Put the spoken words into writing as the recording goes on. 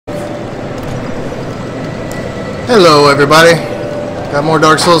Hello everybody, got more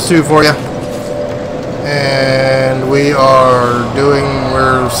Dark Souls 2 for you, and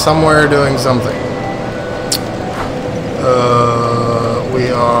we're somewhere doing something.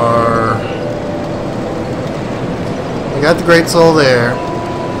 We got the Great Soul there.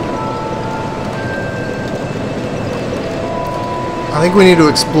 I think we need to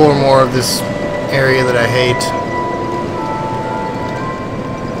explore more of this area that I hate.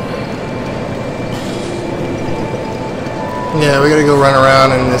 Yeah, we gotta go run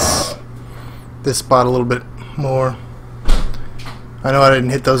around in this spot a little bit more. I know I didn't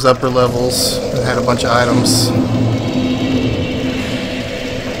hit those upper levels that had a bunch of items.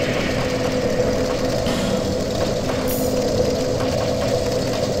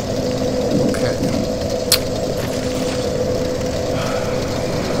 Okay.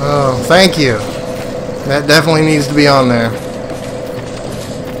 Oh, thank you. That definitely needs to be on there.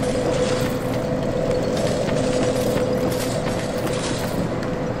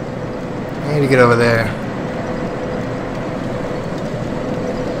 I need to get over there.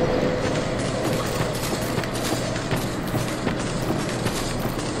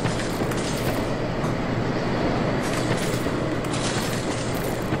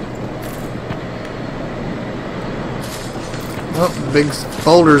 Oh, the big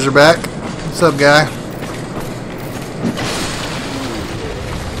boulders are back. What's up, guy?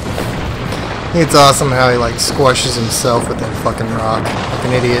 It's awesome how he like squashes himself with that fucking rock like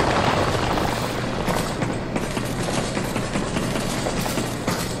an idiot.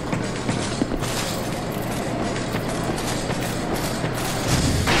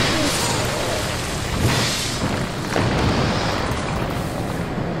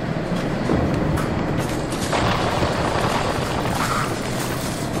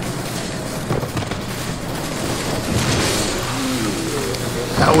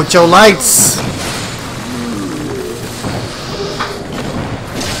 Out with your lights!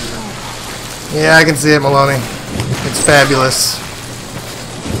 Yeah, I can see it, Maloney. It's fabulous.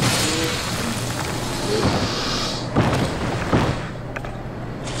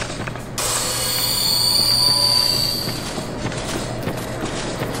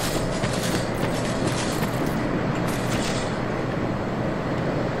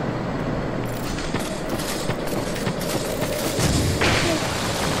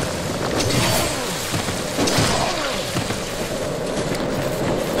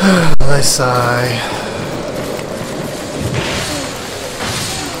 I sigh.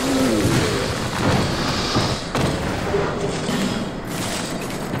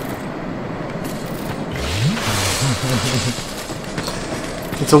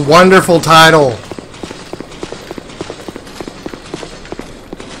 It's a wonderful title.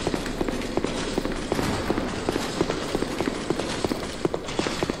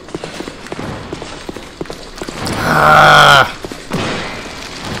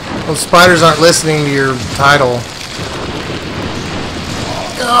 Those spiders aren't listening to your title.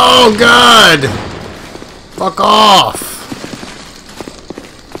 Oh God! Fuck off!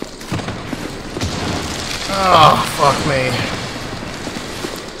 Oh, fuck me.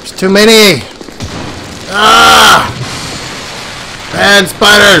 There's too many! Ah! Bad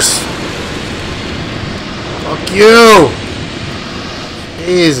spiders! Fuck you!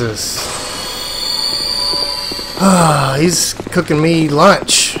 Jesus. Ah, he's cooking me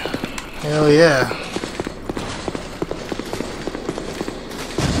lunch. Hell yeah.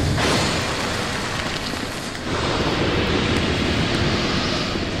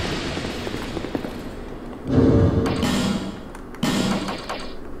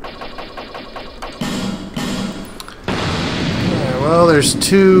 Well, there's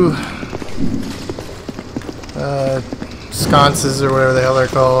two sconces or whatever the hell they're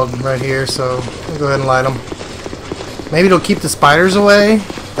called right here, so I'll go ahead and light them. Maybe it'll keep the spiders away?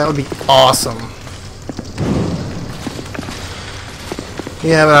 That would be awesome.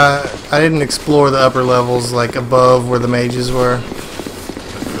 Yeah, but I didn't explore the upper levels, like above where the mages were.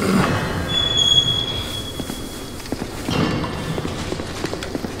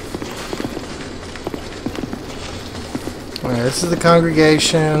 Alright, this is the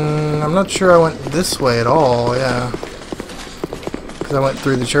congregation. I'm not sure I went this way at all, yeah. Because I went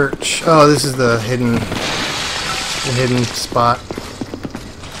through the church. Oh, this is the hidden spot.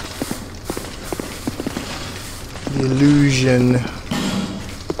 The illusion.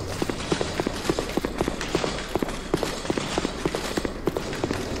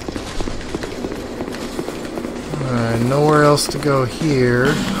 Alright, nowhere else to go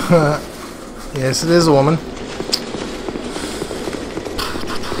here. Yes, it is a woman.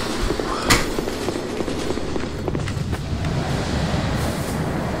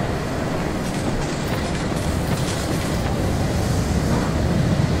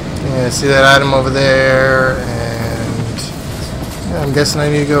 see that item over there, and yeah, I'm guessing I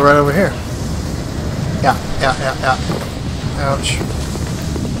need to go right over here. Yeah. Ouch.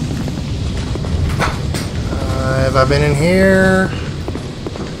 Have I been in here?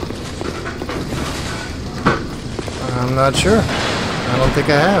 I'm not sure. I don't think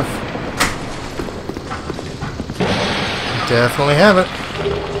I have. Definitely haven't.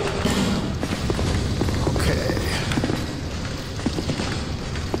 Okay.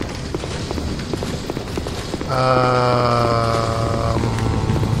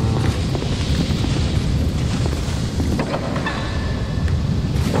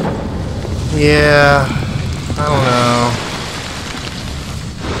 Yeah, I don't know.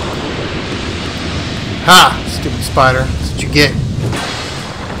 Ha! Stupid spider. That's what you get.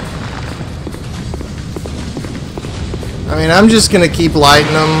 I mean, I'm just gonna keep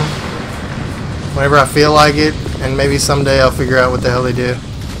lighting them whenever I feel like it, and maybe someday I'll figure out what the hell they do.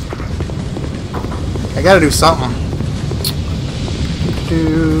 I gotta do something.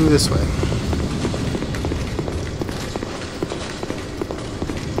 Do this way.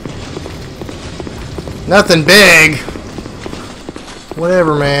 Nothing big.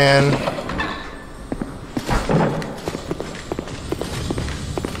 Whatever, man.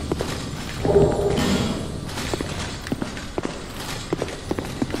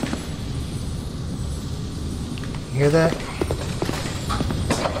 You hear that?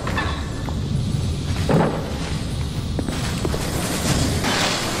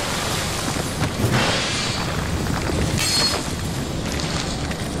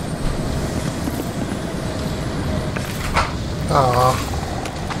 Aw. I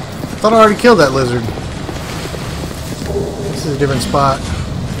thought I already killed that lizard. This is a different spot.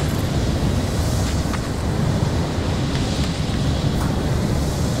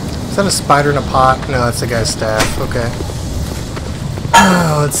 Is that a spider in a pot? No, that's the guy's staff. Okay.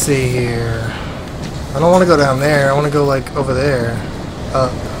 Let's see here. I don't want to go down there. I want to go, like, over there.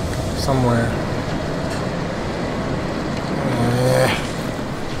 Up. Somewhere.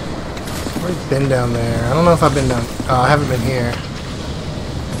 I've already been down there. I don't know if I've been down... Oh, I haven't been here.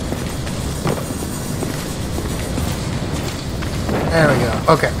 There we go.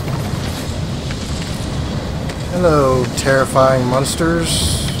 Okay. Hello, terrifying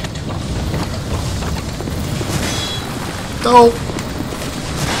monsters. Oh!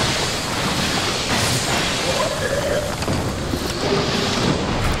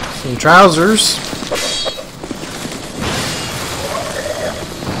 Some trousers.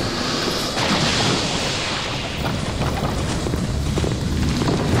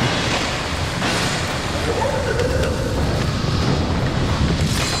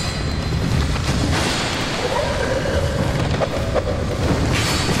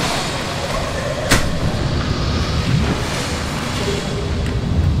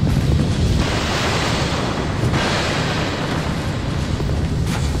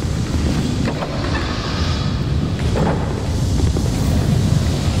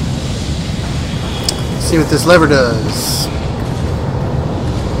 See what this lever does.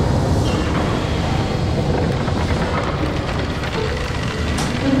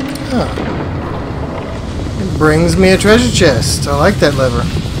 Huh. It brings me a treasure chest. I like that lever.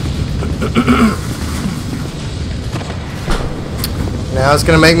 Now it's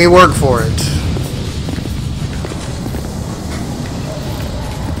gonna make me work for it.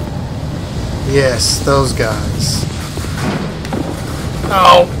 Yes, those guys.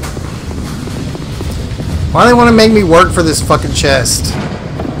 Oh. Why do they want to make me work for this fucking chest?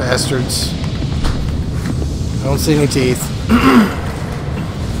 Bastards. I don't see any teeth.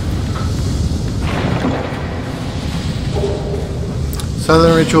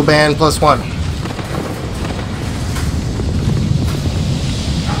 Southern Ritual Band +1.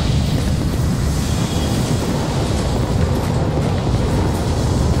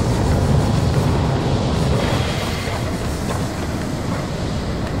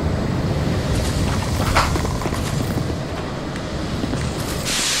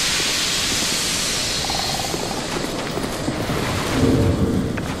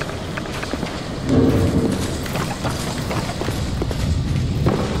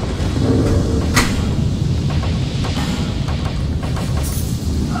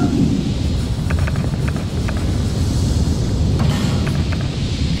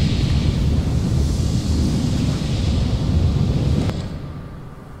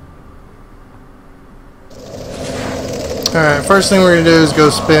 Alright, first thing we're going to do is go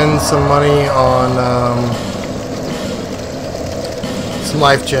spend some money on some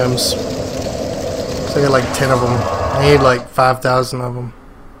life gems. So I got like 10 of them. I need like 5,000 of them.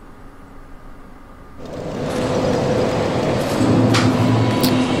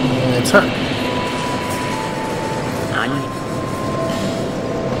 It's her.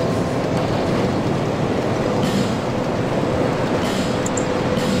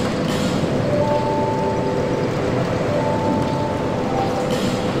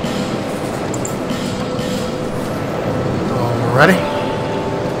 Ready?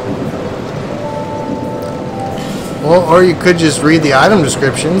 Well, or you could just read the item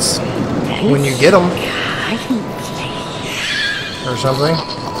descriptions when you get them. Or something.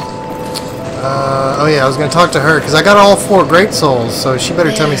 Oh yeah, I was going to talk to her, because I got all 4 Great Souls, so she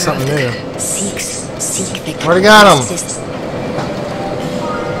better tell me something new. Already got them.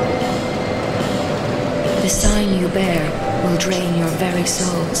 The sign you bear will drain your very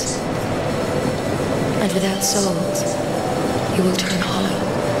souls. And without souls, you will turn hollow.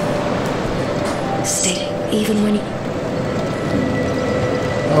 Stay, even when you...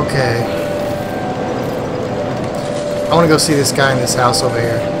 Okay. I want to go see this guy in this house over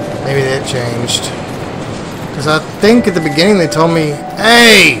here. Maybe that changed. Because I think at the beginning they told me,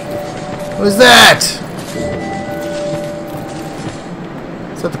 hey! What was that?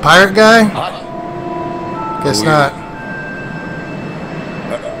 Is that the pirate guy? Guess not.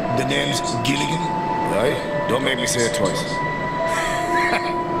 The name's Gilligan, right? Don't make me say it twice.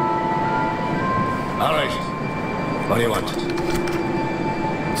 Alright. What do you want?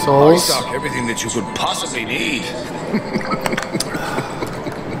 Souls? I stock everything that you could possibly need.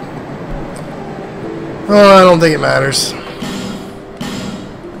 Oh, I don't think it matters.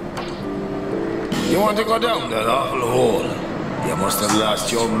 You want to go down that awful hole? You must have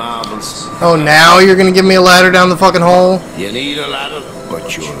lost your marbles. Oh, now you're gonna give me a ladder down the fucking hole? You need a ladder,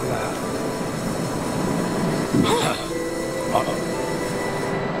 but you're a ladder.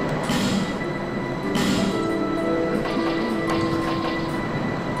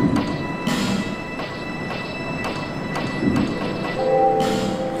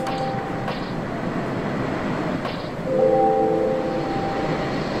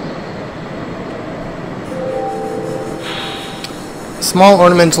 Small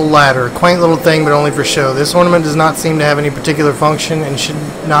ornamental ladder. Quaint little thing, but only for show. This ornament does not seem to have any particular function and should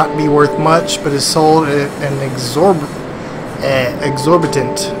not be worth much, but is sold at an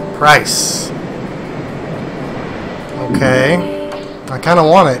exorbitant price. Okay. I kind of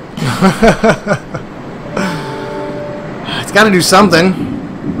want it. It's got to do something.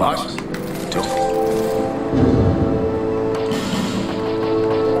 What?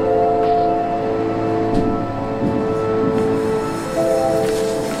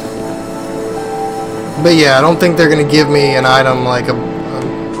 But yeah, I don't think they're going to give me an item like a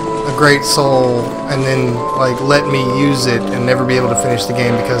great soul and then like let me use it and never be able to finish the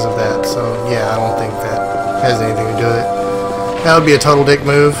game because of that. So yeah, I don't think that has anything to do with it. That would be a total dick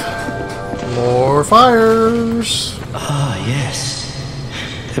move. More fires. Ah, yes.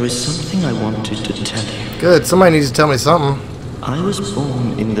 There is something I wanted to tell you. Good, somebody needs to tell me something. I was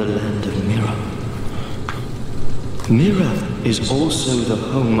born in the land of Mirror. Mirror is also the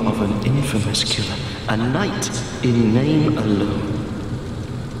home of an infamous killer, a knight in name alone.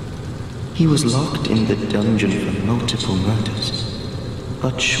 He was locked in the dungeon for multiple murders,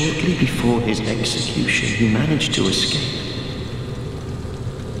 but shortly before his execution he managed to escape.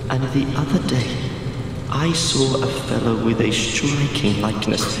 And the other day, I saw a fellow with a striking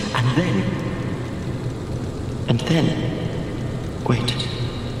likeness, and then, wait.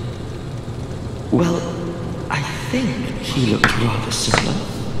 Well, I think he looked rather similar.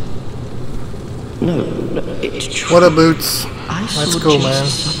 No, it's true. What a boots. That's cool, man.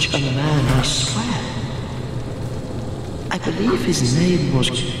 Such a man, I swear. I believe his name was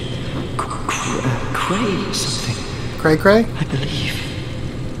Cray something. Cray Cray? I believe.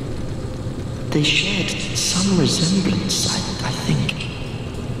 They shared some resemblance, I think.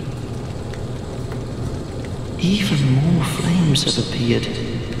 Even more flames have appeared.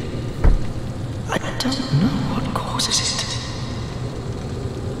 I don't know what causes it.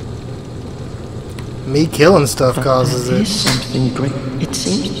 Me killing stuff causes There it. is something great. It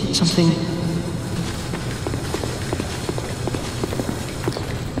seems something.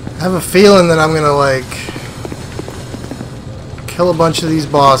 I have a feeling that I'm gonna like kill a bunch of these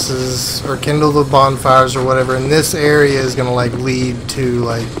bosses or kindle the bonfires or whatever, and this area is gonna like lead to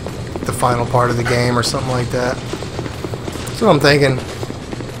like the final part of the game or something like that. That's what I'm thinking.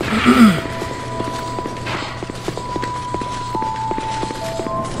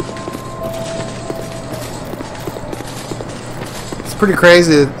 It's pretty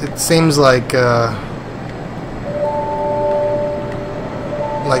crazy. It seems like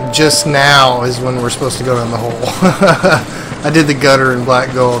just now is when we're supposed to go down the hole. I did the gutter in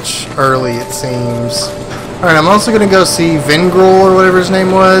Black Gulch early, it seems. Alright, I'm also gonna go see Vengrel or whatever his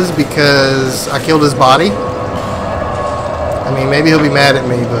name was because I killed his body. I mean, maybe he'll be mad at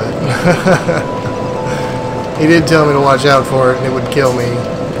me, but he did tell me to watch out for it and it would kill me.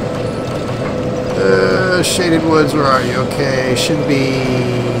 Shaded Woods, where are you? Okay, should be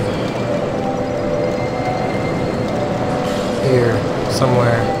here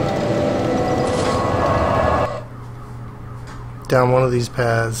somewhere. Down one of these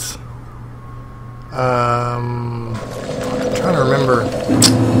paths. I'm trying to remember,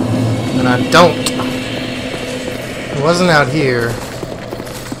 and I don't. It wasn't out here.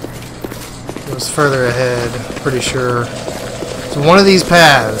 It was further ahead, pretty sure. So one of these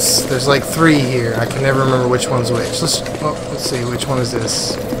paths, there's like 3 here. I can never remember which one's which. Let's see, which one is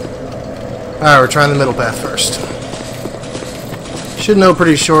this? Alright, we're trying the middle path first. Should know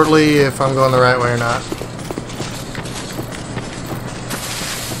pretty shortly if I'm going the right way or not.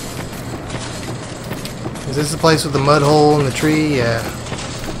 Is this the place with the mud hole in the tree? Yeah.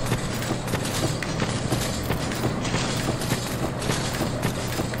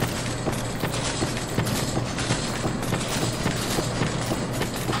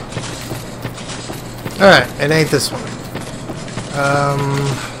 Alright, it ain't this one.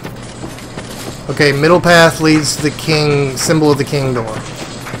 Okay, middle path leads to the king, symbol of the king door.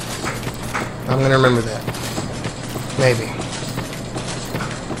 I'm gonna remember that. Maybe.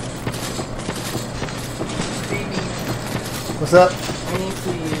 What's up? I need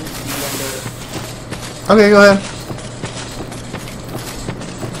to use the Okay, go ahead.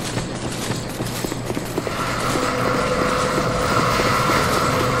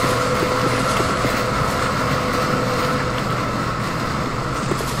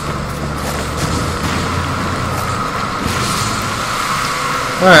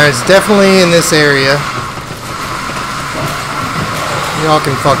 Alright, it's definitely in this area. Y'all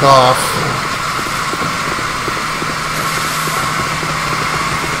can fuck off.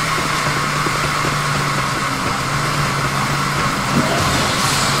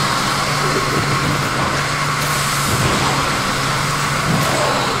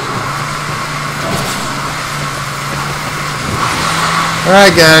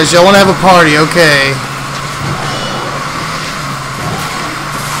 Alright guys, y'all wanna have a party, okay.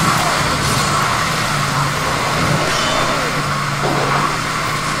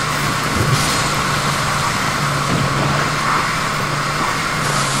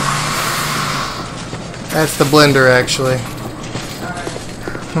 That's the blender, actually.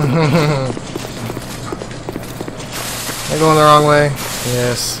 Am I going the wrong way?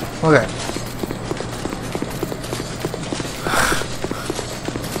 Yes. Okay.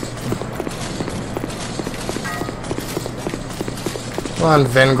 Come on,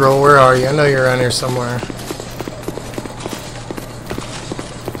 Vengrel, where are you? I know you're around here somewhere.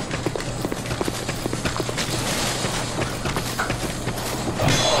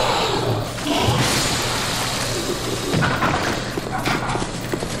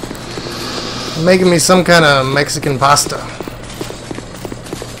 Making me some kind of Mexican pasta.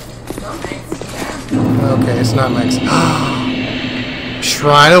 Okay, it's not Mexican.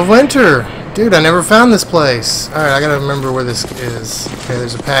 Shrine of Winter! Dude, I never found this place. Alright, I gotta remember where this is. Okay,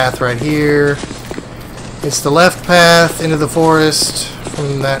 there's a path right here. It's the left path into the forest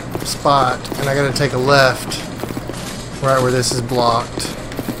from that spot. And I gotta take a left right where this is blocked.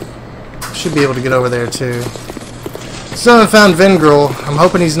 Should be able to get over there too. Still haven't found Vengrel. I'm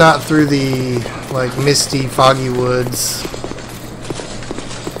hoping he's not through the, like, misty, foggy woods.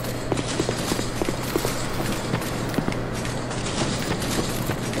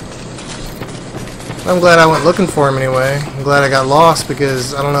 I'm glad I went looking for him anyway. I'm glad I got lost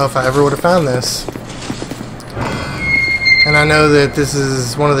because I don't know if I ever would have found this. And I know that this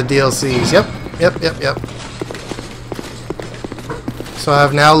is one of the DLCs. Yep. So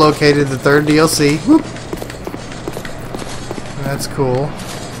I've now located the 3rd DLC. Whoop. That's cool.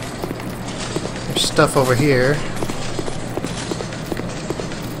 There's stuff over here.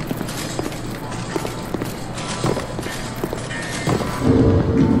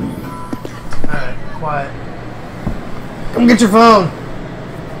 Alright, quiet. Come get your phone!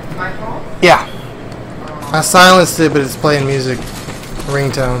 My phone? Yeah. I silenced it, but it's playing music.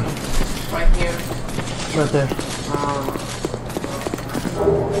 Ringtone. Right here. It's right there.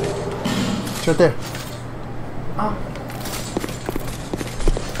 It's right there. Oh.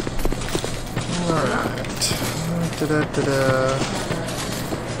 Alright.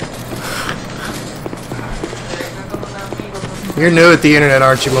 You're new at the internet,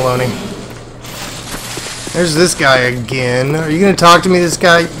 aren't you, Maloney? There's this guy again. Are you gonna talk to me this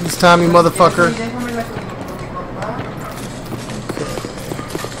time, you motherfucker?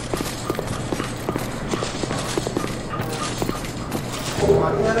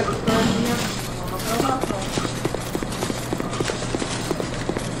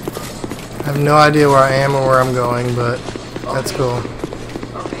 No idea where I am or where I'm going, but that's cool.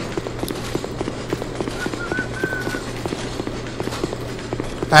 Okay.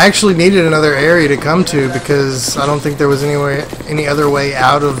 I actually needed another area to come to because I don't think there was any other way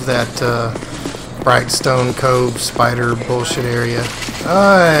out of that Brightstone Cove spider bullshit area.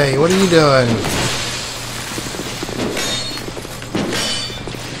 Hey, what are you doing?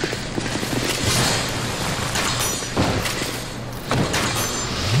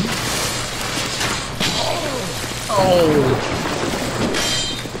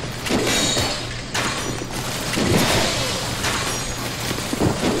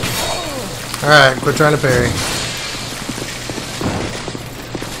 Alright, quit trying to parry.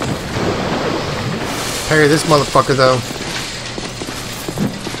 Parry this motherfucker, though.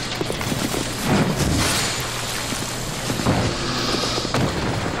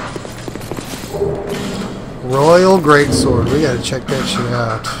 Royal Greatsword. We gotta check that shit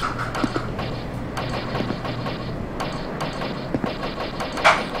out.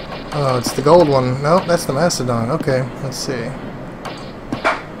 Oh, it's the gold one. Nope, that's the Macedon. Okay, let's see.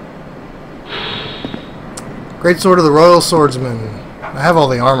 Greatsword of the Royal Swordsman. I have all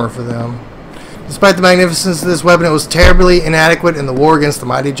the armor for them. Despite the magnificence of this weapon, it was terribly inadequate in the war against the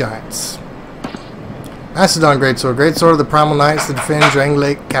mighty giants. Macedon Greatsword. Greatsword of the Primal Knights to defend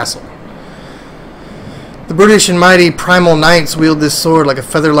Drangleic Castle. The British and mighty Primal Knights wield this sword like a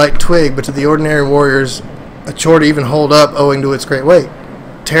feather-light twig, but to the ordinary warriors, a chore to even hold up owing to its great weight.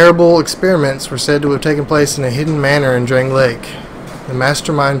 Terrible experiments were said to have taken place in a hidden manor in Drangleic. The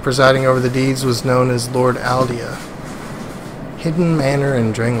mastermind presiding over the deeds was known as Lord Aldea. Hidden manor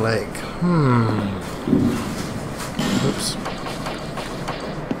in Drangleic. Oops.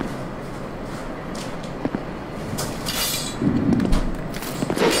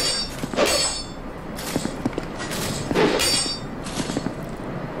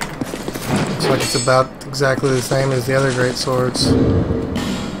 Looks like it's about exactly the same as the other great swords.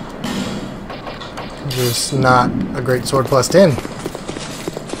 Just not a great sword plus 10.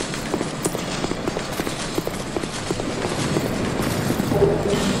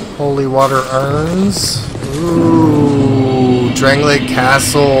 Holy water urns. Ooh, Drangleic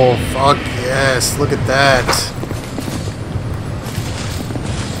Castle. Fuck yes, look at that.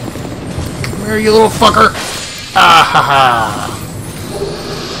 Come here, you little fucker. Ah ha ha.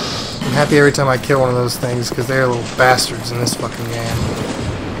 I'm happy every time I kill one of those things because they're little bastards in this fucking game.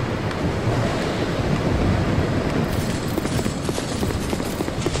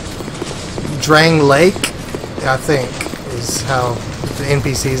 Drangleic, I think, is how the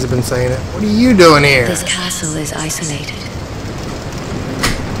NPCs have been saying it. What are you doing here? This castle is isolated,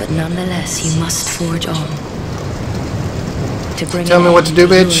 but nonetheless you must forge on to bring Tell me what to do, your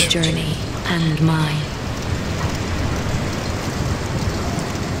bitch. journey and mine.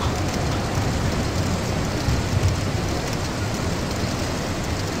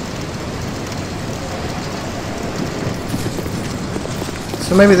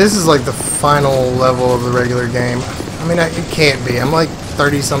 So maybe this is like the final level of the regular game. I mean, it can't be. I'm like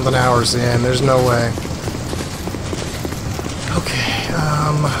 30-something hours in. There's no way. Okay,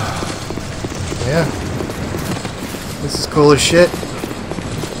 yeah. This is cool as shit.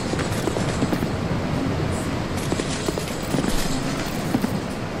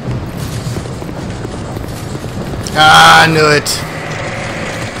 Ah, I knew it.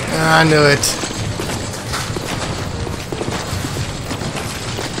 I knew it.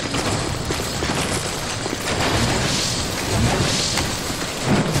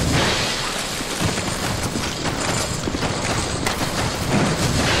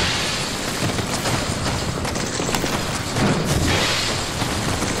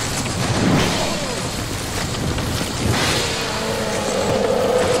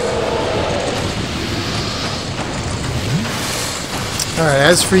 Alright,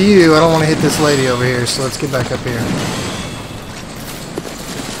 as for you, I don't want to hit this lady over here, so let's get back up here.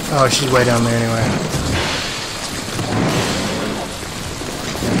 Oh, she's way down there anyway.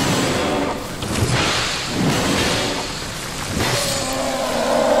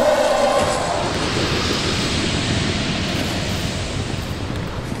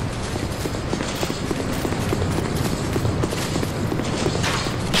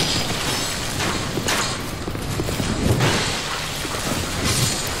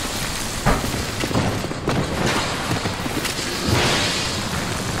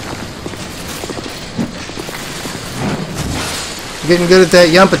 Getting good at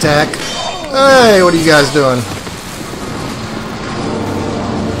that yump attack. Hey, what are you guys doing?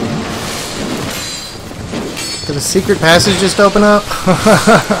 Did a secret passage just open up?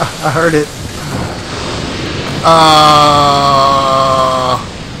 I heard it.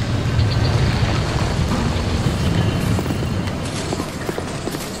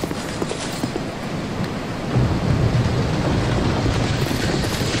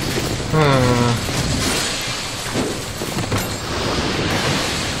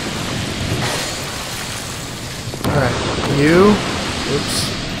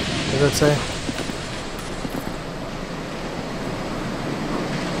 What did that say?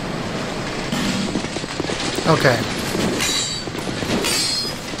 Okay.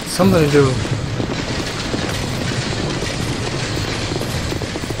 Something to do.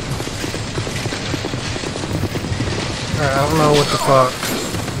 Alright, I don't know what the fuck.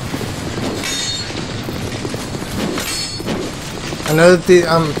 I know that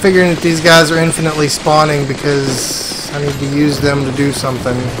I'm figuring that these guys are infinitely spawning because I need to use them to do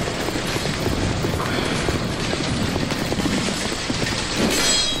something.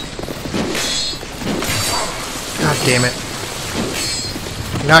 God damn it.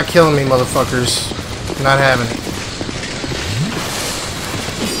 You're not killing me, motherfuckers. You're not having it.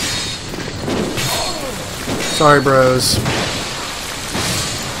 Sorry, bros.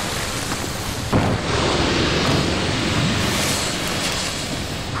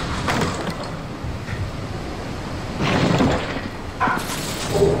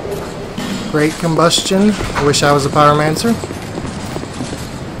 Great combustion. I wish I was a pyromancer.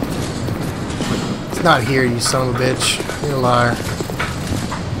 It's not here, you son of a bitch. You're a liar.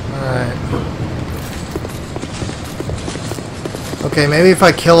 Alright. Okay, maybe if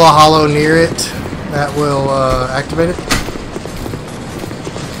I kill a hollow near it, that will activate it.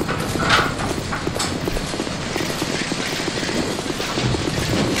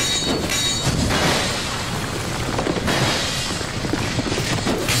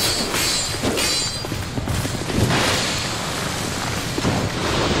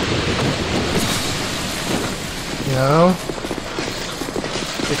 No.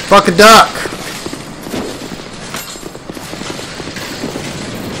 You fuck a duck.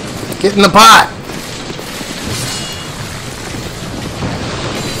 Get in the pot.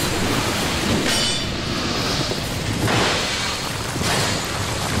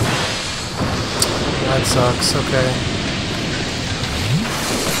 That sucks. Okay.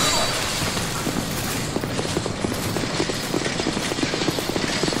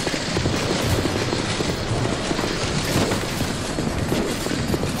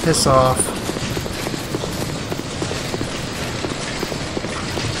 Piss off.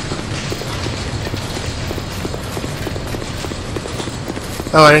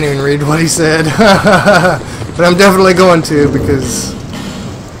 Oh, I didn't even read what he said. But I'm definitely going to because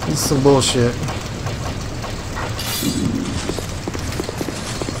it's some bullshit.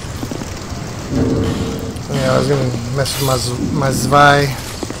 Yeah, I was gonna mess with my Zwei.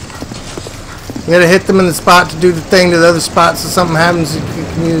 You gotta hit them in the spot to do the thing to the other spot so something happens you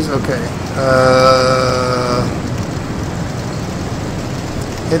can use. Okay.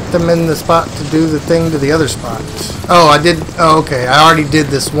 Hit them in the spot to do the thing to the other spot. Oh, I did. Oh, okay. I already did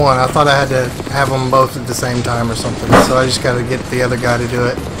this one. I thought I had to have them both at the same time or something. So I just gotta get the other guy to do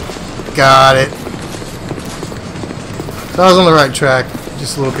it. Got it. So I was on the right track.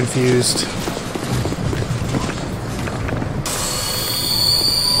 Just a little confused.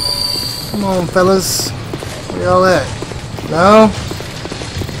 Come on, fellas. Where y'all at? No?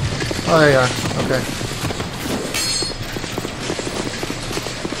 Oh, there you are. Okay.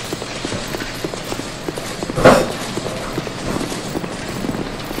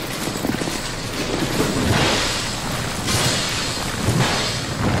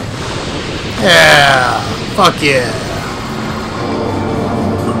 Yeah! Fuck yeah!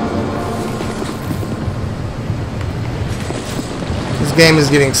 This game is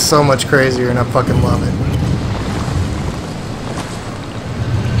getting so much crazier and I fucking love it.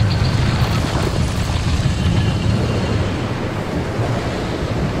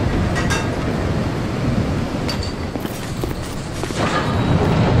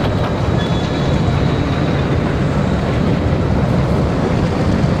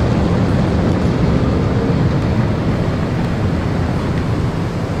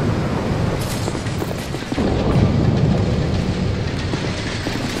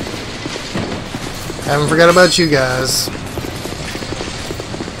 Haven't forgot about you guys.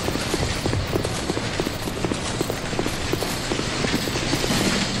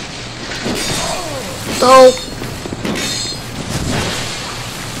 Oh!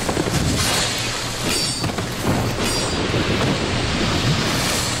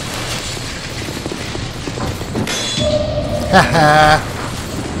 Haha!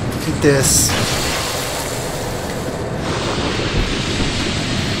 Eat this.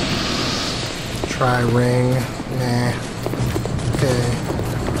 Try ring. Nah. Okay.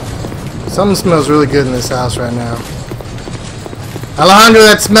 Something smells really good in this house right now. Alejandro,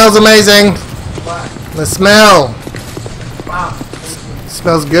 that smells amazing! What? The smell! Wow. It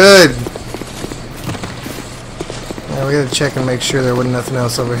smells good! Yeah, we gotta check and make sure there wasn't nothing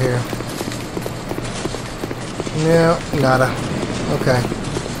else over here. No, nada. Okay.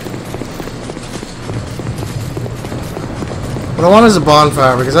 What I want is a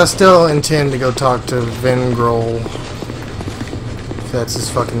bonfire, because I still intend to go talk to Vengrol. If that's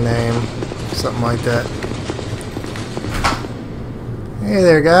his fucking name. Something like that. Hey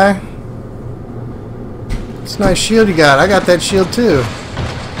there, guy. It's a nice shield you got. I got that shield too.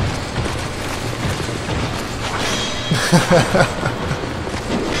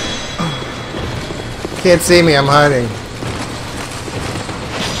 Can't see me, I'm hiding.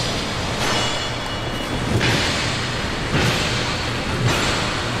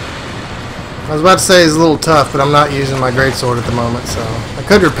 I was about to say it's a little tough, but I'm not using my greatsword at the moment, so I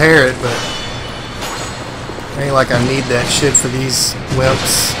could repair it, but it ain't like I need that shit for these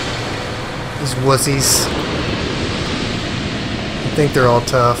wimps, these wussies. I think they're all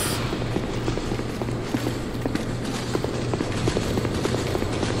tough.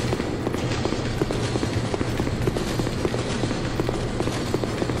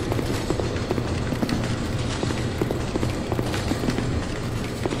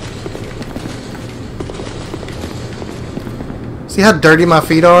 See how dirty my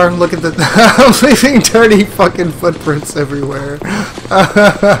feet are? Look at the... I'm leaving dirty fucking footprints everywhere.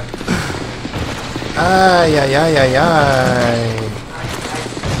 Ay, ay, ay, ay, ay.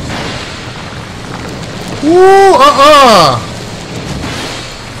 Woo!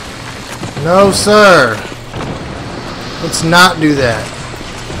 No, sir. Let's not do that.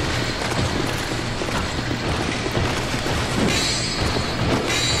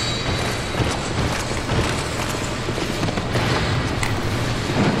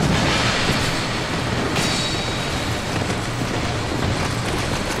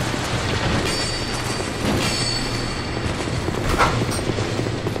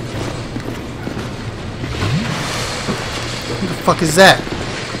 What the fuck is that?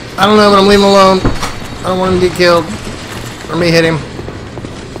 I don't know, but I'm leaving him alone. I don't want him to get killed. Or me hit him.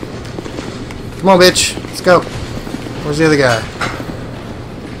 Come on, bitch. Let's go. Where's the other guy?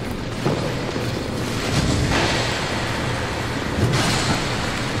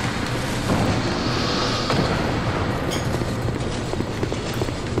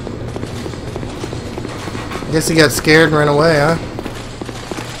 I guess he got scared and ran away, huh?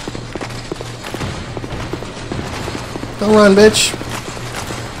 Don't run, bitch.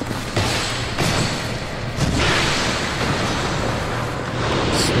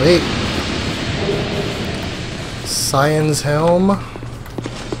 Sweet. Cyan's helm.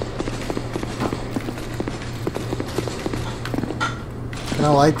 Can I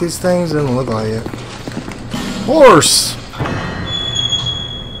light these things? Doesn't look like it. Horse!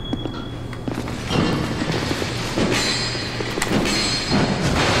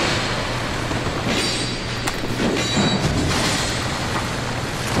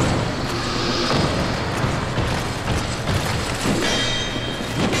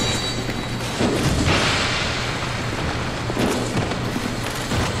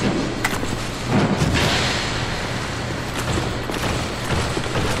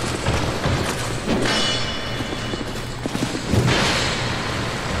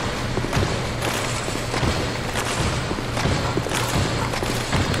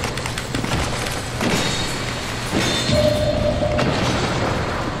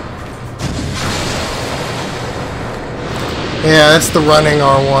 Yeah, that's the running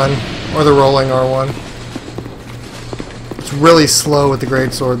R1, or the rolling R1. It's really slow with the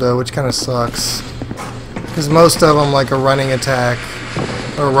greatsword though, which kind of sucks. Because most of them, like a running attack,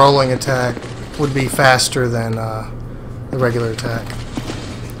 or a rolling attack, would be faster than the regular attack.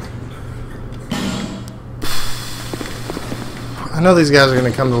 I know these guys are going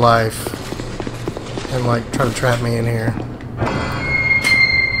to come to life and like try to trap me in here.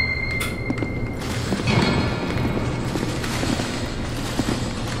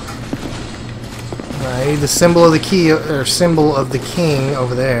 I need the symbol of the key, or symbol of the king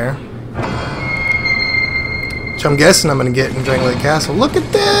over there. Which I'm guessing I'm going to get in Drangleic Castle. Look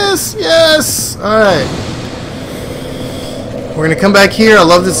at this! Yes! Alright. We're going to come back here. I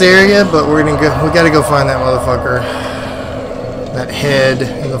love this area, but we're going to go, we got to go find that motherfucker. That head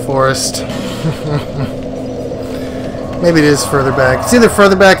in the forest. Maybe it is further back. It's either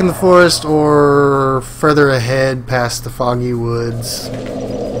further back in the forest or further ahead past the foggy woods.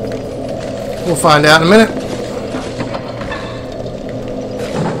 We'll find out in a minute.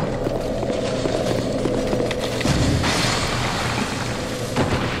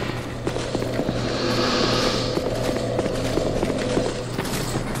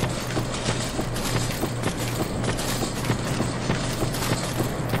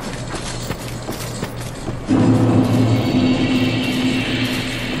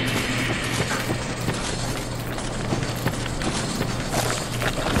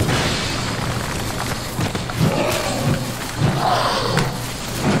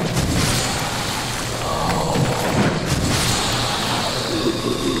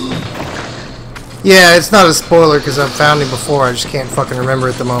 Yeah, it's not a spoiler because I've found him before. I just can't fucking remember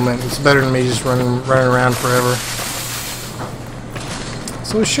at the moment. It's better than me just running around forever.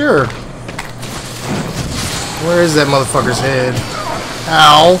 So sure. Where is that motherfucker's head?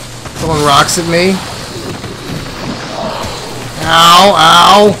 Ow! Throwing rocks at me. Ow!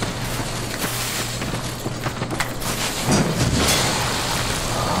 Ow!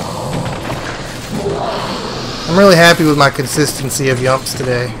 I'm really happy with my consistency of yumps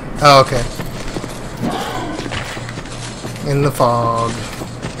today. Oh, okay. In the fog.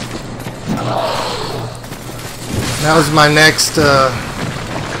 That was my next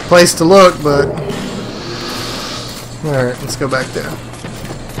place to look, but alright, let's go back there.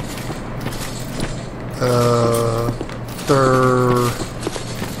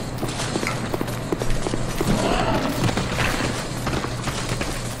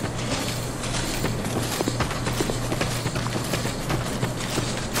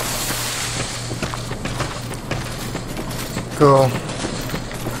 Cool.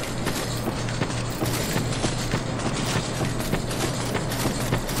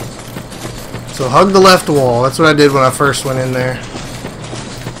 So hug the left wall. That's what I did when I first went in there.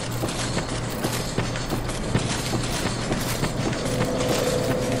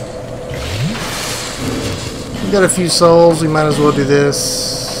 We got a few souls. We might as well do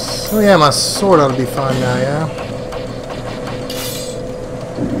this. Oh yeah, my sword ought to be fine now, yeah?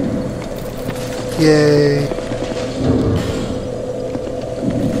 Yay.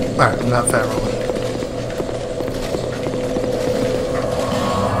 Alright, I'm not fat rolling.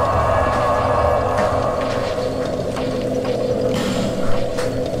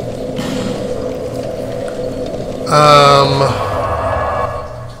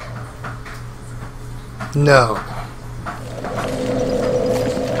 No.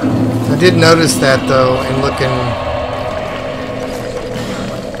 I did notice that though in looking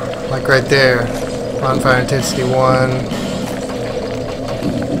like right there. Bonfire intensity 1.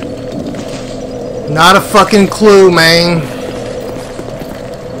 Not a fucking clue, man.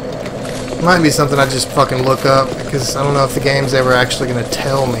 Might be something I just fucking look up because I don't know if the game's ever actually gonna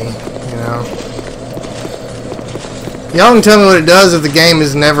tell me, you know. Y'all can tell me what it does if the game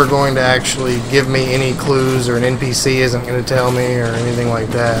is never going to actually give me any clues or an NPC isn't going to tell me or anything like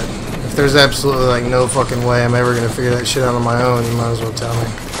that. If there's absolutely like no fucking way I'm ever going to figure that shit out on my own, you might as well tell me.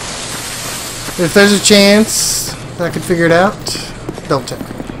 If there's a chance that I could figure it out, don't tell me.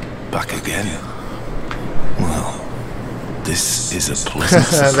 Back again? Well, this is a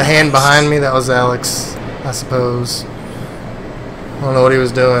pleasant The hand behind me, that was Alex, I suppose. I don't know what he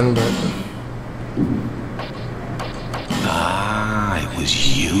was doing, but... It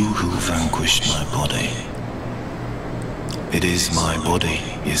was you who vanquished my body. It is my body,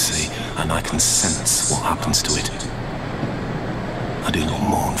 you see, and I can sense what happens to it. I do not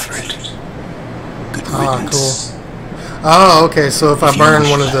mourn for it. Good riddance. Cool. Oh, okay, so if I burn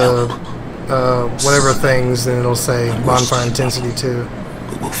one of the whatever things, then it'll say bonfire intensity 2.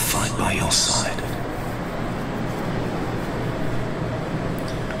 But we'll fight by your side.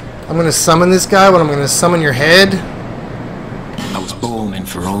 I'm gonna summon this guy, but I'm gonna summon your head. I was born in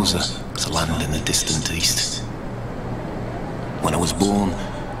Feroza, a land in the distant east. When I was born,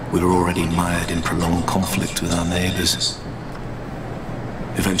 we were already mired in prolonged conflict with our neighbours.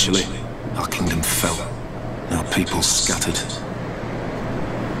 Eventually, our kingdom fell, and our people scattered.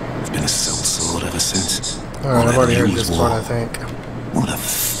 I've been a sellsword ever since. Alright, I've already heard this part, I think. What a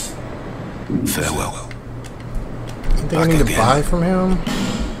farewell. You think I need to buy from him?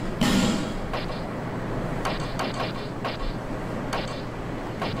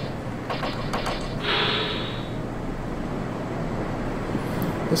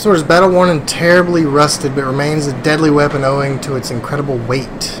 This sword is battle-worn and terribly rusted, but remains a deadly weapon owing to its incredible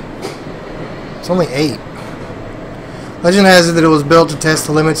weight. It's only 8. Legend has it that it was built to test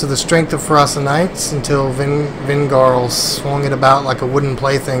the limits of the strength of Feroza knights until Vingarl swung it about like a wooden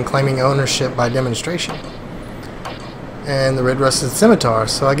plaything, claiming ownership by demonstration. And the red rusted scimitar.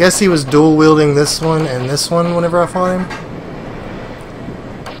 So I guess he was dual-wielding this one and this one whenever I fought him.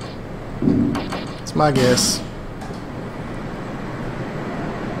 That's my guess.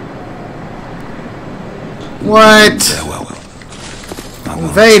 What? Farewell.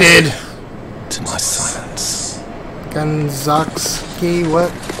 Invaded. To my silence. Ganzakski,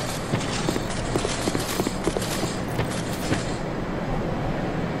 what?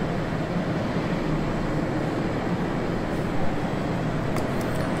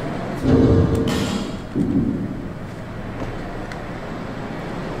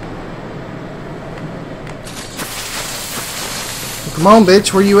 Come on,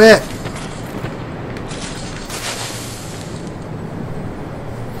 bitch, where you at?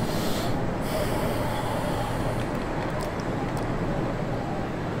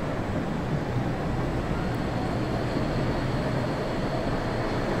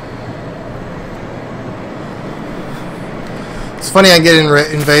 funny, I get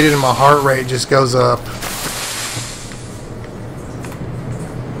invaded and my heart rate just goes up.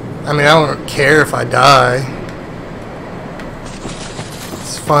 I mean, I don't care if I die.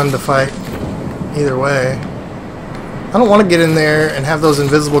 It's fun to fight either way. I don't want to get in there and have those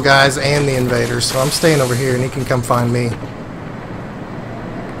invisible guys and the invaders, so I'm staying over here and he can come find me.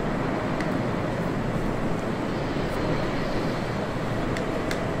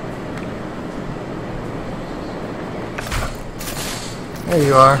 There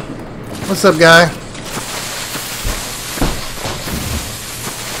you are. What's up, guy?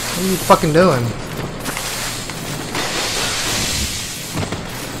 What are you fucking doing?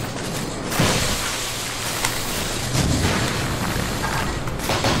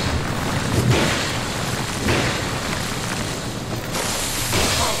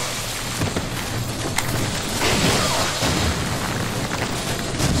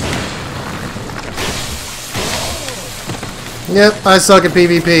 Yep, I suck at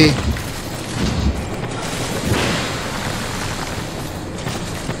PvP.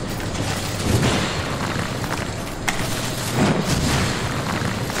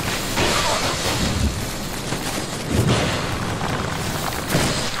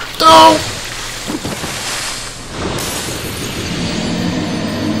 Oh!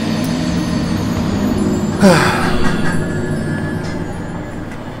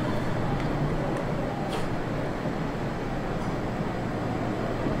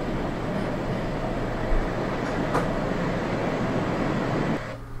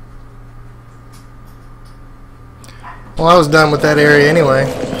 Well, I was done with that area anyway.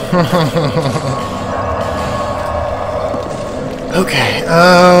 Okay,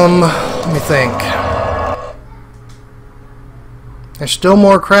 let me think. There's still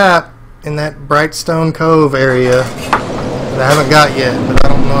more crap in that Brightstone Cove area that I haven't got yet, but I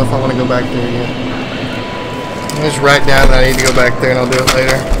don't know if I want to go back there yet. I'll just write down that I need to go back there and I'll do it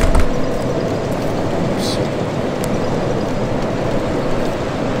later.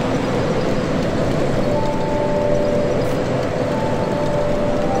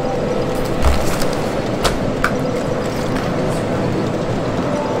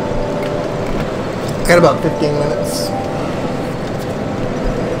 Got about 15 minutes.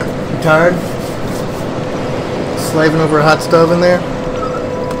 You tired? Slaving over a hot stove in there?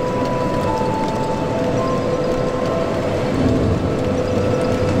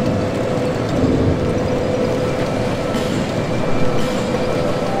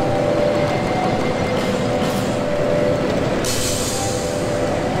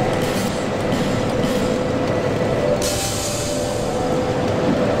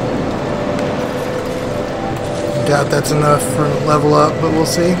 Doubt that's enough for a level up, but we'll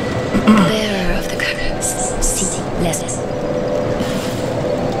see. Bearer of the currents, see less.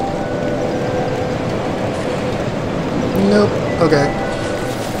 Nope. Okay.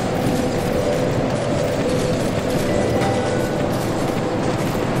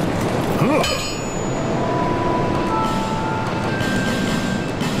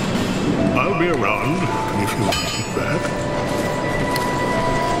 I'll be around if you want to get back.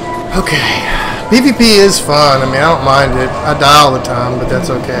 Okay. PvP is fun. I mean, I don't mind it. I die all the time, but that's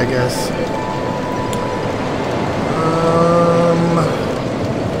okay, I guess.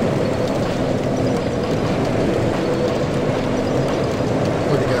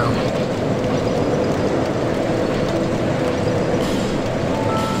 Where'd it go?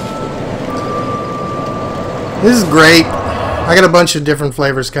 This is great. I got a bunch of different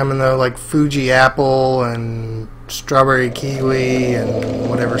flavors coming though, like Fuji apple and strawberry kiwi and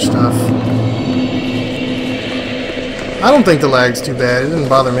whatever stuff. I don't think the lag's too bad. It didn't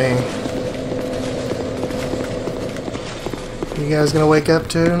bother me. You guys gonna wake up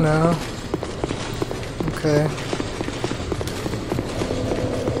too? No? Okay.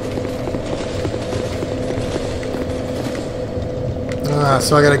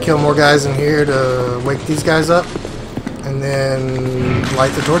 So I gotta kill more guys in here to wake these guys up. And then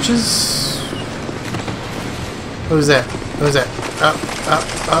light the torches. Who's that? Who's that? Up, up,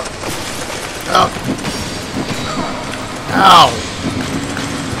 up, up. Ow!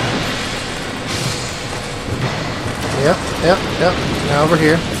 Yep. Now over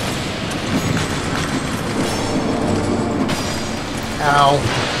here. Ow.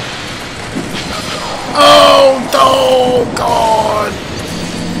 Oh, God!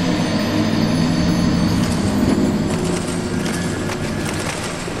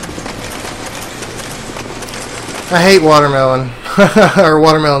 I hate watermelon. Or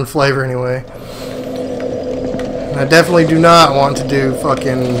watermelon flavor anyway. And I definitely do not want to do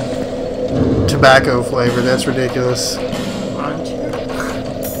fucking tobacco flavor. That's ridiculous.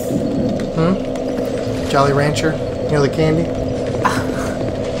 Jolly Rancher? You know the candy?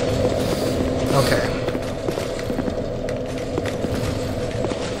 Okay.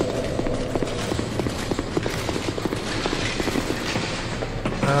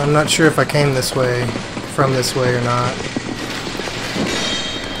 I'm not sure if I came this way, from this way or not.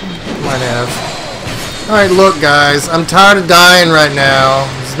 Might have. Alright, look guys, I'm tired of dying right now.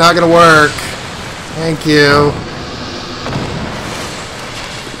 It's not gonna work. Thank you.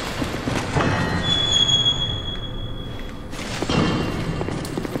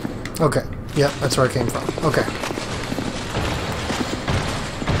 Okay. Yep, that's where I came from. Okay.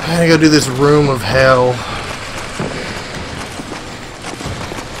 I gotta go do this room of hell.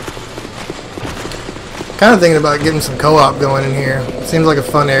 Kind of thinking about getting some co-op going in here. Seems like a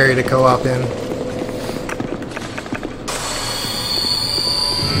fun area to co-op in.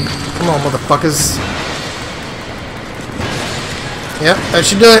 Come on, motherfuckers. Yep, that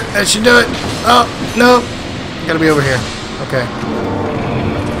should do it. That should do it. Oh, no. Gotta be over here. Okay.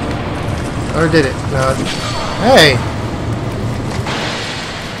 Or did it? No. Hey.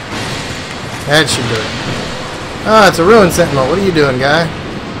 That should do it. Ah, it's a ruined sentinel. What are you doing, guy?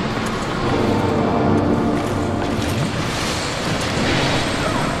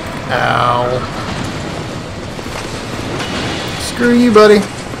 Ow. Screw you, buddy.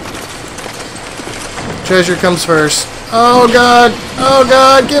 Treasure comes first. Oh, God. Oh,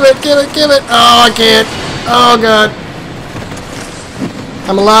 God. Give it, give it, give it. Oh, I can't. Oh, God.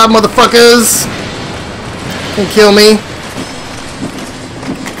 I'm alive, motherfuckers. Can't kill me.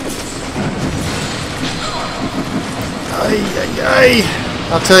 Ay, ay, ay.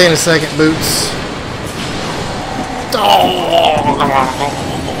 I'll tell you in a second, Boots.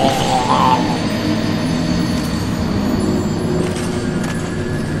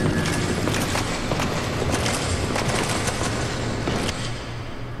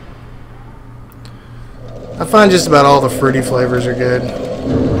 I find just about all the fruity flavors are good.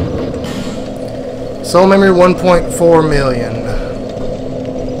 Soul memory 1.4 million.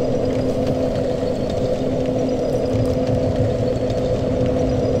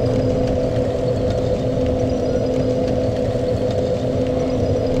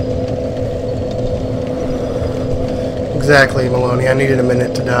 Exactly, Maloney. I needed a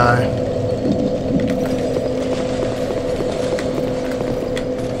minute to die.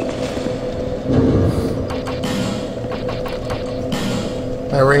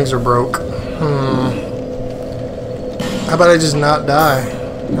 My rings are broke. How about I just not die?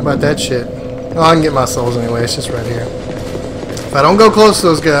 How about that shit? Oh, I can get my souls anyway. It's just right here. If I don't go close to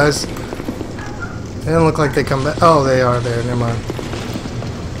those guys, they don't look like they come back. Oh, they are there. Never mind.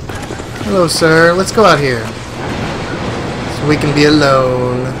 Hello, sir. Let's go out here. So we can be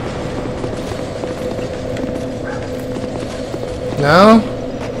alone. No?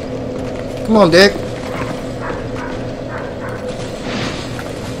 Come on, Dick.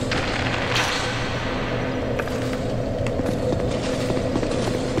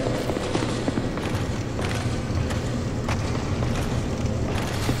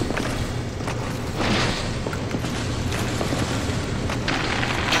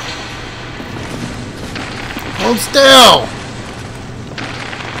 Hold still!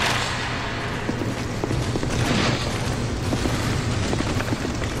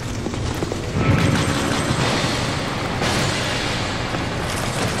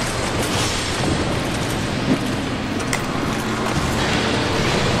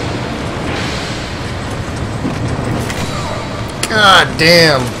 God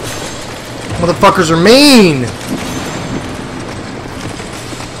damn. Motherfuckers are mean!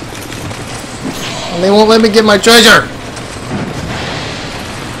 And they won't let me get my treasure!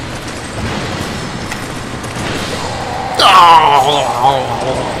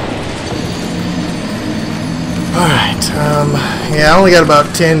 Alright, yeah, I only got about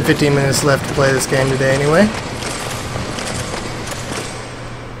 10-15 minutes left to play this game today anyway.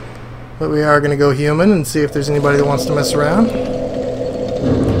 But we are going to go human and see if there's anybody that wants to mess around.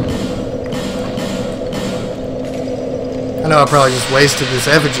 I know I probably just wasted this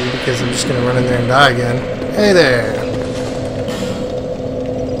effigy because I'm just going to run in there and die again. Hey there!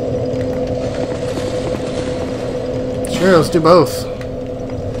 Sure, let's do both. We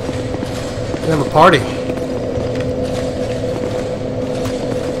can have a party.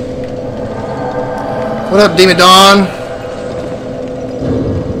 What up, Demon Dawn?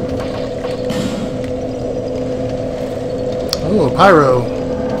 Oh, a pyro.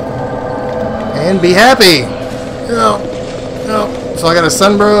 And be happy! No. No. So I got a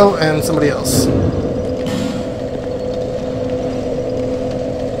Sunbro and somebody else.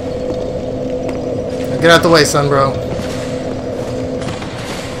 Get out the way, Sunbro.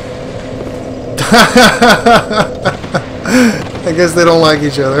 I guess they don't like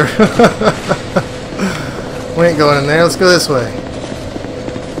each other. We ain't going in there. Let's go this way.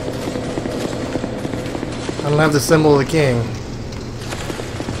 I don't have the symbol of the king.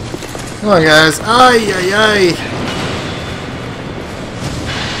 Come on, guys. Ay, ay, ay.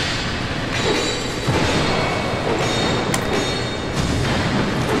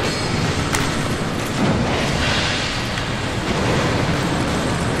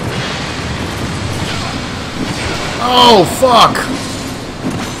 Oh, fuck!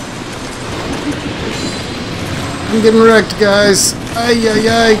 I'm getting wrecked, guys. Ay, ay,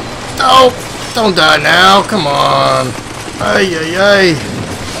 ay. Oh, don't die now. Come on. Ay, ay, ay.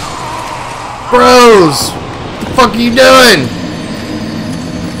 Bros! What the fuck are you doing?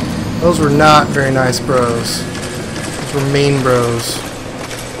 Those were not very nice bros. Those were mean bros.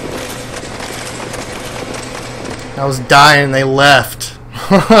 I was dying and they left.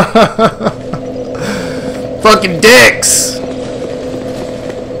 Fucking dicks!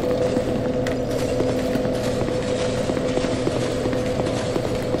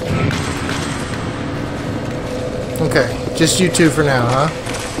 Okay, just you two for now, huh?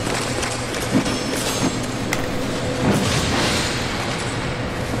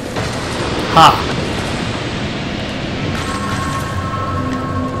 Ha!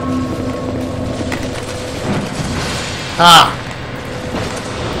 Ha!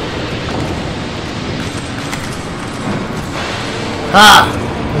 Ah!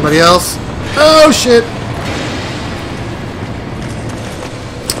 Anybody else? Oh shit!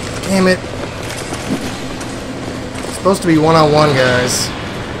 Damn it. It's supposed to be one-on-one, guys.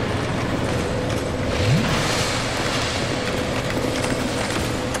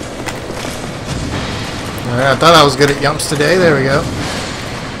 Alright, I thought I was good at jumps today. There we go.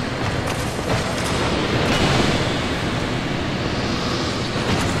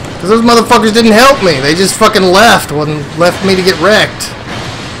 Because those motherfuckers didn't help me. They just fucking left and left me to get wrecked.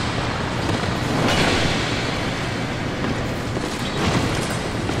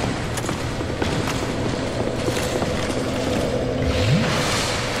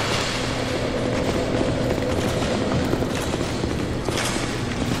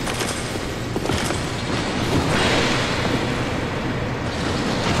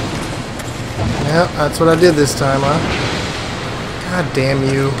 Yep, that's what I did this time, huh? God damn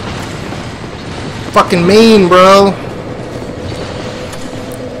you. Fucking mean, bro.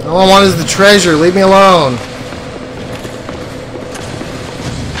 All I want is the treasure. Leave me alone.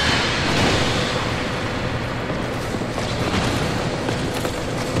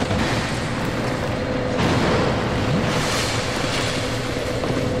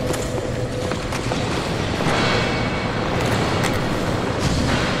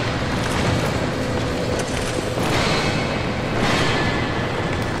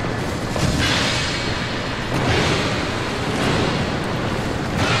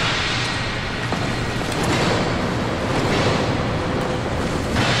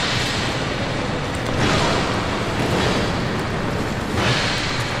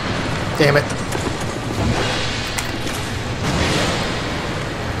 Damn it.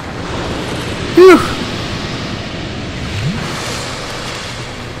 Whew.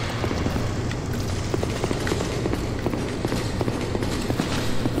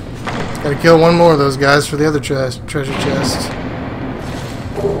 Gotta kill one more of those guys for the other treasure chest.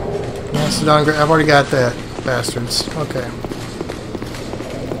 Macedon, I've already got that, bastards. Okay.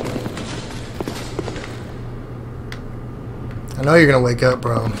 I know you're gonna wake up,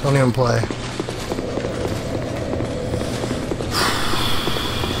 bro. Don't even play.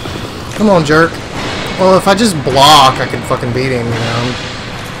 Come on, jerk. Well, if I just block, I can fucking beat him, you know.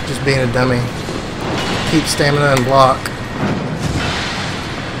 I'm just being a dummy. Keep stamina and block.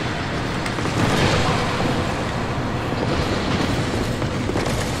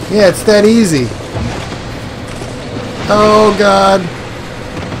 Yeah, it's that easy. Oh, God.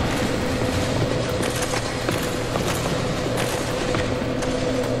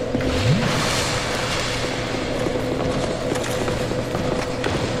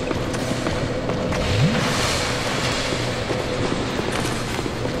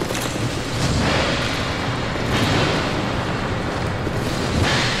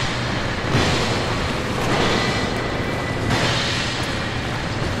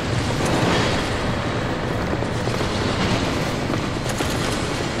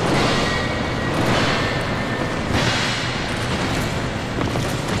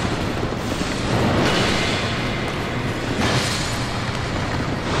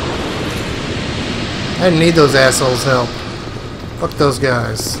 I didn't need those assholes' help. Fuck those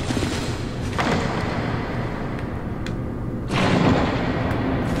guys.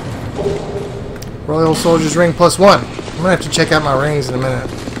 Royal Soldier's Ring +1. gonna have to check out my rings in a minute.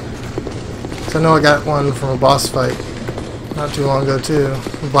 So I know I got one from a boss fight not too long ago too.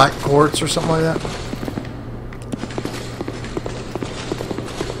 Black quartz or something like that.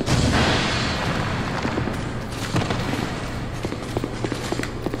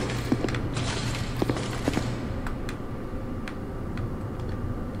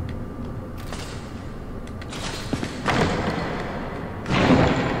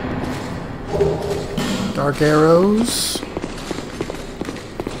 Dark arrows.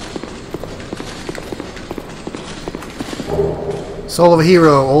 Soul of a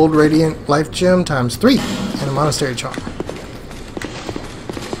hero, old radiant life gem times 3, and a monastery charm.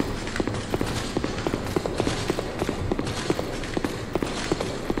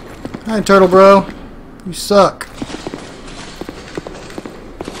 Hi, turtle bro. You suck.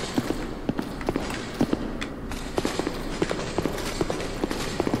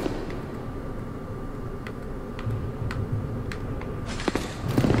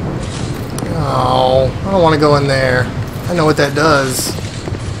 Oh, I don't want to go in there. I know what that does.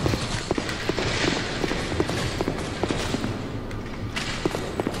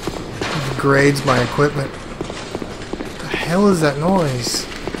 It degrades my equipment. What the hell is that noise?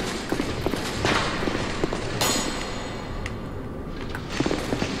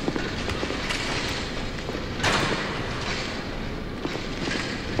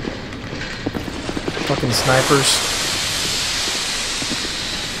 Fucking snipers.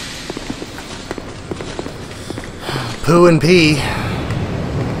 Poo and pee.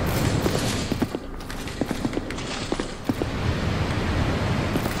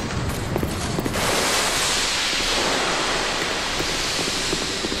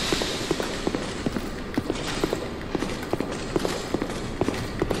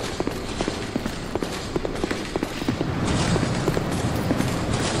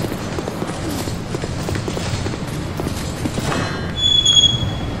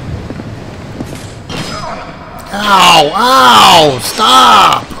 Ow! Ow!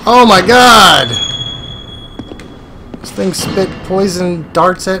 Stop! Oh my god! This thing spit poison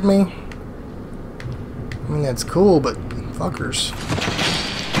darts at me? I mean, that's cool, but fuckers.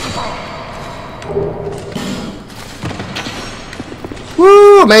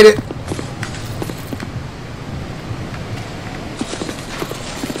 Woo! I made it!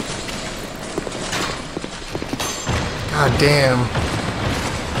 God damn.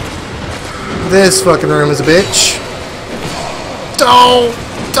 This fucking room is a bitch.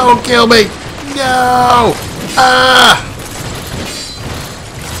 Don't kill me. No. Ah.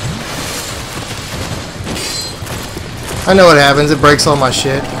 I know what happens. It breaks all my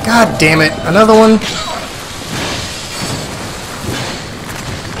shit. God damn it. Another one.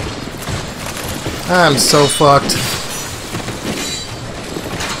 I'm so fucked.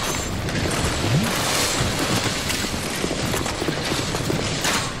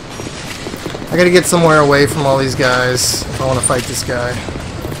 I gotta get somewhere away from all these guys if I want to fight this guy.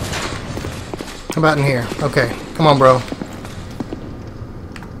 How about in here? Okay, come on, bro.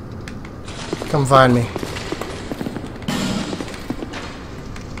 Come find me.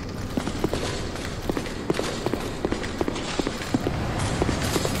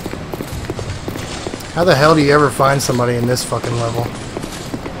 How the hell do you ever find somebody in this fucking level?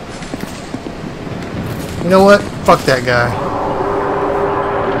 You know what? Fuck that guy.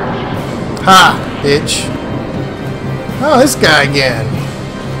 Ha! Bitch. Oh, this guy again.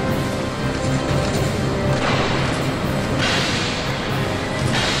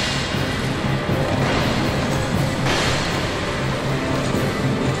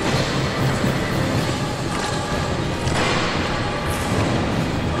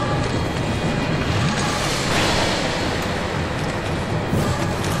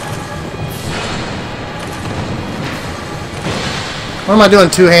 What am I doing,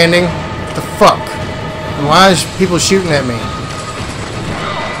 two-handing? What the fuck? And why is people shooting at me?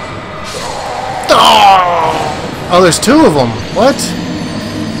 Oh, there's two of them. What?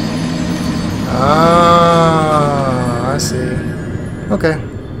 Ah, I see. Okay.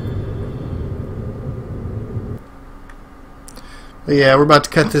 But yeah, we're about to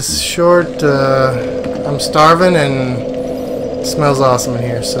cut this short. I'm starving and it smells awesome in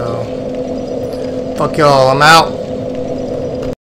here, so fuck y'all. I'm out.